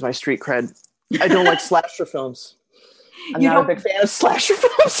probably lose my street cred. I don't like slasher films. I'm not a big fan of slasher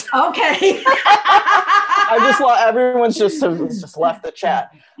films. Okay. I just everyone's just left the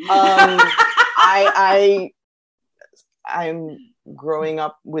chat. I'm growing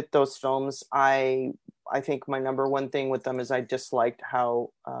up with those films. I think my number one thing with them is I disliked how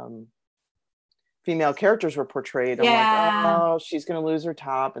female characters were portrayed. I'm like, oh, she's going to lose her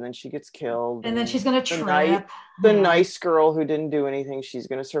top, and then she gets killed, and then she's going to trip. The nice girl who didn't do anything, she's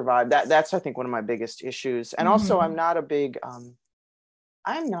going to survive. That's I think one of my biggest issues. And also, I'm not a big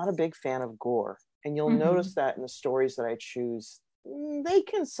fan of gore, and you'll notice that in the stories that I choose. They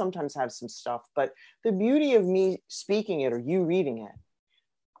can sometimes have some stuff, but the beauty of me speaking it or you reading it,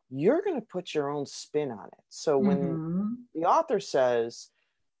 you're going to put your own spin on it. So when the author says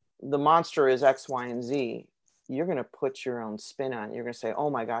the monster is X, Y, and Z, you're going to put your own spin on it. You're going to say, oh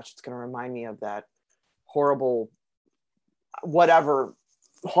my gosh, it's going to remind me of that horrible whatever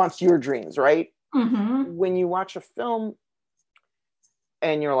haunts your dreams, right? When you watch a film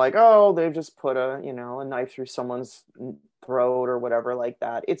and you're like, oh, they've just put a knife through someone's throat or whatever like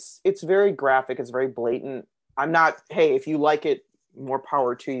that. It's very graphic. It's very blatant. I'm not, hey, if you like it, more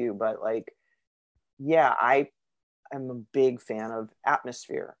power to you. But like, yeah, I am a big fan of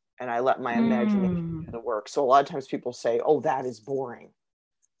atmosphere, and I let my imagination do the work. So a lot of times people say, oh, that is boring.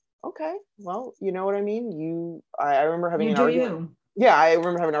 Okay, well, you know what I mean? I remember having an argument. Yeah, I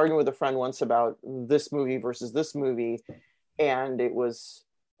remember having an argument with a friend once about this movie versus this movie. And it was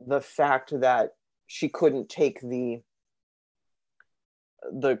the fact that she couldn't take the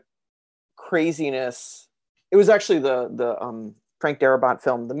craziness. It was actually the Frank Darabont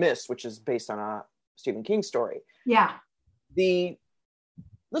film, The Mist, which is based on a Stephen King story. Yeah. The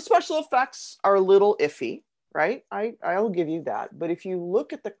special effects are a little iffy, right? I'll give you that. But if you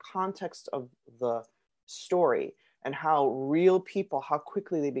look at the context of the story and how real people, how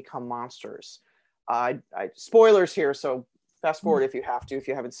quickly they become monsters. Spoilers here, so fast forward if you have to, if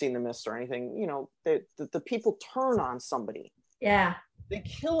you haven't seen The Mist or anything, the people turn on somebody. Yeah. They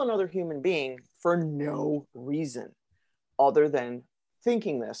kill another human being for no reason other than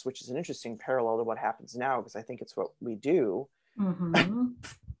thinking this, which is an interesting parallel to what happens now, because I think it's what we do.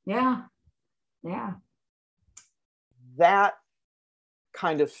 Yeah. Yeah. That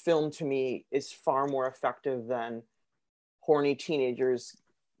kind of film to me is far more effective than horny teenagers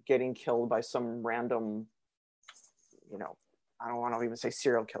getting killed by some random, I don't want to even say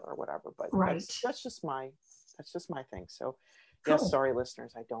serial killer or whatever, but that's just my thing. So cool. Yes, sorry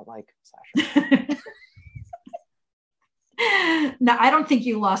listeners, I don't like slasher. No, I don't think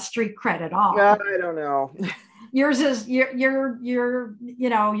you lost street cred at all. I don't know. Yours is your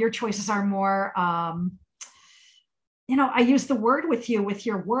choices are more I use the word with you with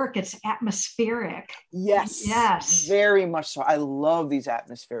your work. It's atmospheric. Yes. Very much so. I love these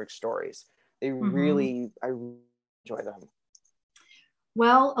atmospheric stories. They really, I enjoy them.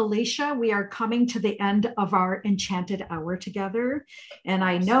 Well, Alicia, we are coming to the end of our enchanted hour together. And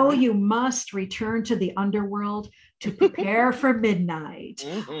I know you must return to the underworld to prepare for midnight.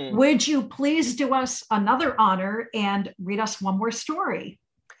 Would you please do us another honor and read us one more story?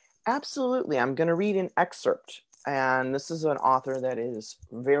 Absolutely. I'm going to read an excerpt. And this is an author that is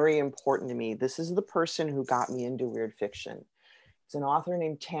very important to me. This is the person who got me into weird fiction. It's an author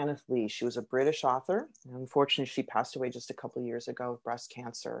named Tanith Lee. She was a British author. Unfortunately, she passed away just a couple of years ago with breast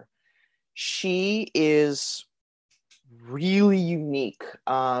cancer. She is really unique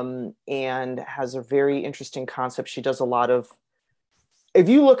and has a very interesting concept. She does a lot of, if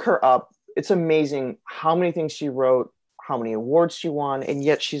you look her up, it's amazing how many things she wrote, how many awards she won, and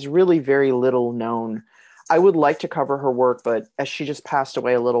yet she's really very little known. I would like to cover her work, but as she just passed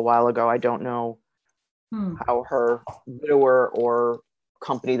away a little while ago, I don't know how her widower or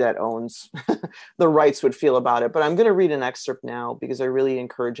company that owns the rights would feel about it. But I'm going to read an excerpt now because I really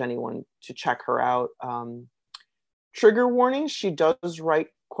encourage anyone to check her out. Trigger warning, she does write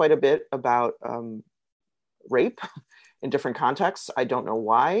quite a bit about rape in different contexts. I don't know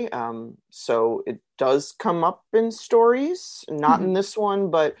why. So it does come up in stories, not in this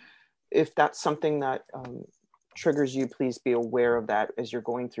one, but if that's something that triggers you, please be aware of that as you're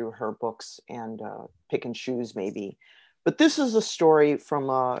going through her books and pick and choose maybe. But this is a story from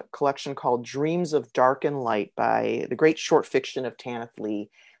a collection called Dreams of Dark and Light by the great short fiction of Tanith Lee.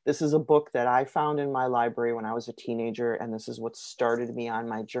 This is a book that I found in my library when I was a teenager, and this is what started me on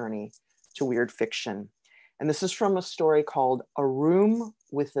my journey to weird fiction. And this is from a story called A Room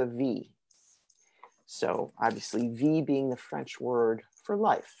with a V. So obviously vie being the French word for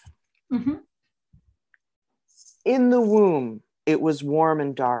life. Mm-hmm. In the womb, it was warm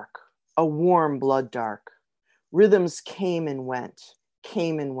and dark, a warm blood dark. Rhythms came and went,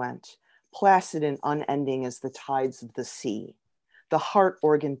 placid and unending as the tides of the sea. The heart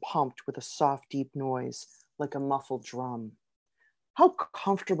organ pumped with a soft, deep noise, like a muffled drum. How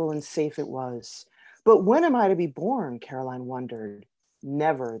comfortable and safe it was. But when am I to be born? Caroline wondered.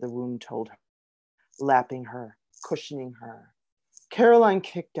 Never, the womb told her, lapping her, cushioning her. Caroline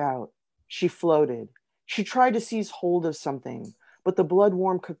kicked out. She floated. She tried to seize hold of something, but the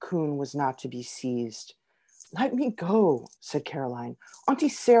blood-warm cocoon was not to be seized. Let me go, said Caroline. Auntie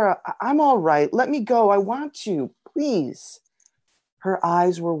Sarah, I'm all right. Let me go. I want to, please. Her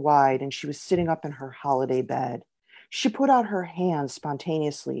eyes were wide and she was sitting up in her holiday bed. She put out her hand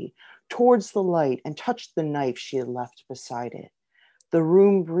spontaneously towards the light and touched the knife she had left beside it. The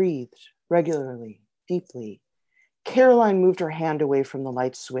room breathed regularly, deeply. Caroline moved her hand away from the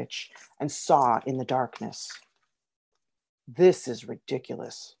light switch and saw in the darkness. This is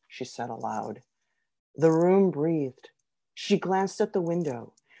ridiculous, she said aloud. The room breathed. She glanced at the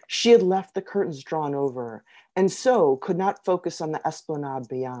window. She had left the curtains drawn over, and so could not focus on the esplanade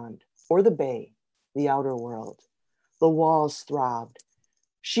beyond, or the bay, the outer world. The walls throbbed.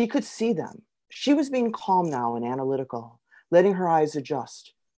 She could see them. She was being calm now and analytical, letting her eyes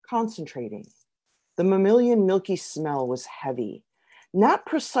adjust, concentrating. The mammalian milky smell was heavy, not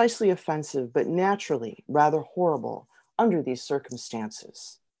precisely offensive, but naturally rather horrible under these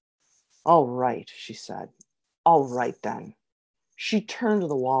circumstances. All right, she said. All right, then. She turned to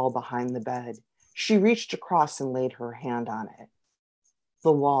the wall behind the bed. She reached across and laid her hand on it.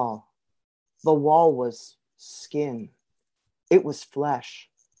 The wall. The wall was skin. It was flesh,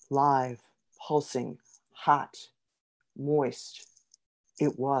 live, pulsing, hot, moist.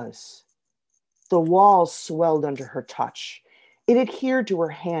 It was. The wall swelled under her touch. It adhered to her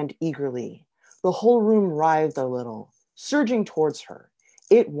hand eagerly. The whole room writhed a little, surging towards her.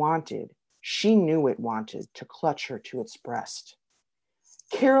 It wanted, she knew it wanted, to clutch her to its breast.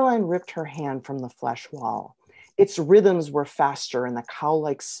 Caroline ripped her hand from the flesh wall. Its rhythms were faster and the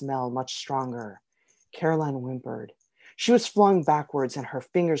cow-like smell much stronger. Caroline whimpered. She was flung backwards and her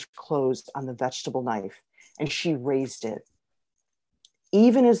fingers closed on the vegetable knife, and she raised it.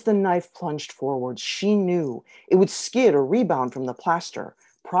 Even as the knife plunged forward, she knew it would skid or rebound from the plaster,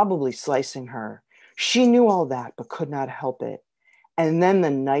 probably slicing her. She knew all that, but could not help it. And then the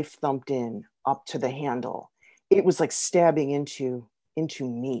knife thumped in, up to the handle. It was like stabbing into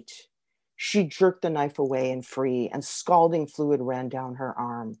meat. She jerked the knife away and free, and scalding fluid ran down her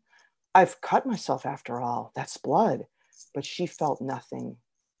arm. I've cut myself after all. That's blood. But she felt nothing.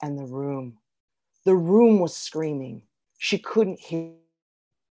 And the room was screaming. She couldn't hear.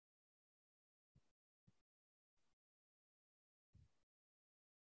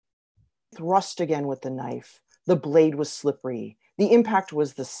 Thrust again with the knife. The blade was slippery. The impact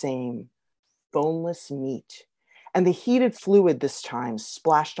was the same. Boneless meat. And the heated fluid this time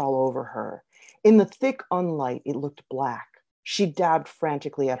splashed all over her. In the thick unlight, it looked black. She dabbed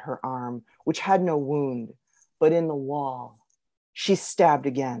frantically at her arm, which had no wound, but in the wall. She stabbed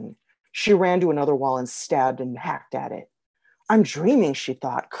again. She ran to another wall and stabbed and hacked at it. I'm dreaming, she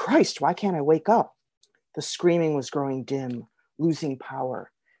thought. Christ, why can't I wake up? The screaming was growing dim, losing power.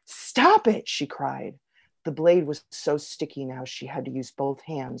 Stop it, she cried. The blade was so sticky now she had to use both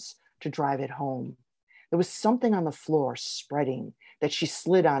hands to drive it home. There was something on the floor, spreading, that she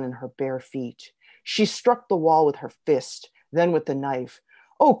slid on in her bare feet. She struck the wall with her fist, then with the knife.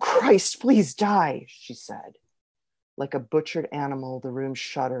 Oh, Christ, please die, she said. Like a butchered animal, the room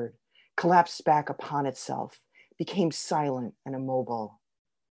shuddered, collapsed back upon itself, became silent and immobile.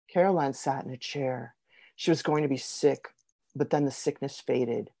 Caroline sat in a chair. She was going to be sick, but then the sickness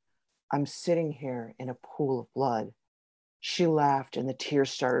faded. I'm sitting here in a pool of blood. She laughed and the tears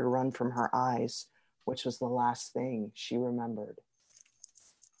started to run from her eyes, which was the last thing she remembered.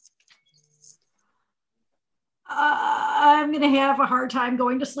 I'm going to have a hard time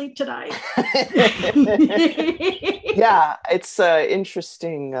going to sleep tonight. Yeah, it's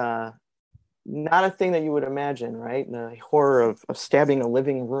interesting. Not a thing that you would imagine, right? The horror of stabbing a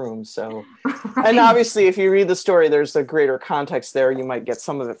living room. So, right. And obviously, if you read the story, there's a greater context there. You might get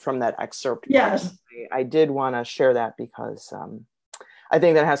some of it from that excerpt. Yes. I did want to share that because I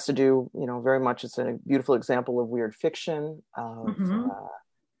think that has to do, very much. It's a beautiful example of weird fiction, of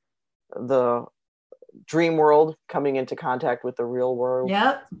the dream world coming into contact with the real world.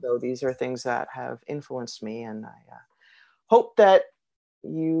 Yep. So these are things that have influenced me, and I hope that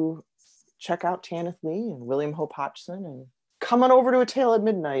you check out Tanith Lee and William Hope Hodgson and come on over to A Tale at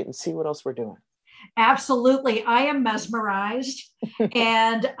Midnight and see what else we're doing. Absolutely. I am mesmerized.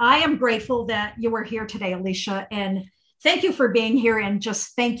 And I am grateful that you were here today, Alicia. And thank you for being here. And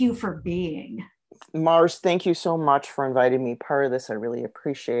just thank you for being. Mars, thank you so much for inviting me part of this. I really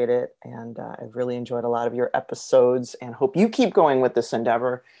appreciate it. And I've really enjoyed a lot of your episodes and hope you keep going with this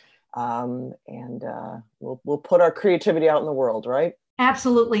endeavor. And we'll put our creativity out in the world, right?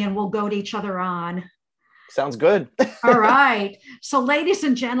 Absolutely. And we'll goad each other on. Sounds good. All right. So, ladies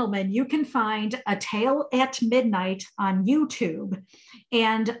and gentlemen, you can find A Tale at Midnight on YouTube.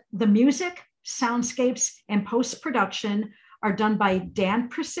 And the music, soundscapes, and post production are done by Dan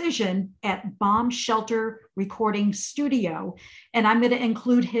Precision at Bomb Shelter Recording Studio. And I'm going to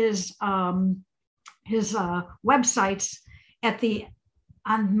include his websites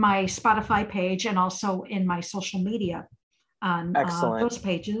on my Spotify page and also in my social media on those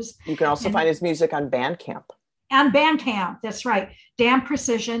pages. You can also find his music on Bandcamp. On Bandcamp, that's right.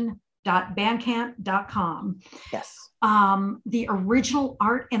 danprecision.bandcamp.com. Yes. The original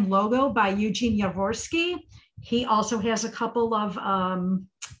art and logo by Eugene Yavorsky. He also has a couple of,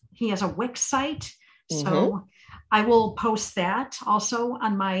 he has a Wix site. So I will post that also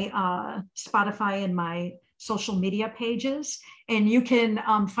on my Spotify and my social media pages. And you can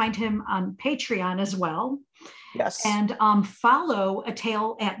find him on Patreon as well. Yes. And follow A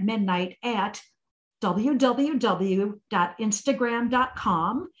Tale at Midnight at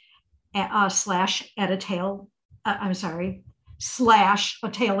www.instagram.com /A Tale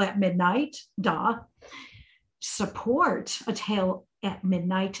at Midnight. Support A Tale at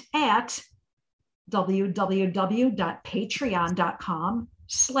Midnight at www.patreon.com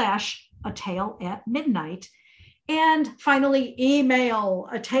 /A Tale at Midnight. And finally, email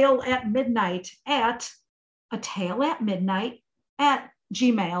A Tale at Midnight at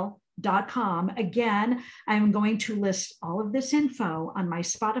gmail.com. Again, I'm going to list all of this info on my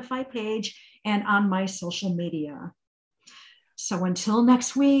Spotify page and on my social media. So until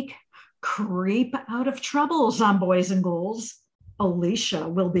next week, creep out of trouble, zomboys and ghouls. Alicia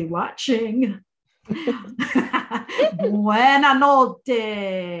will be watching. Buena notte.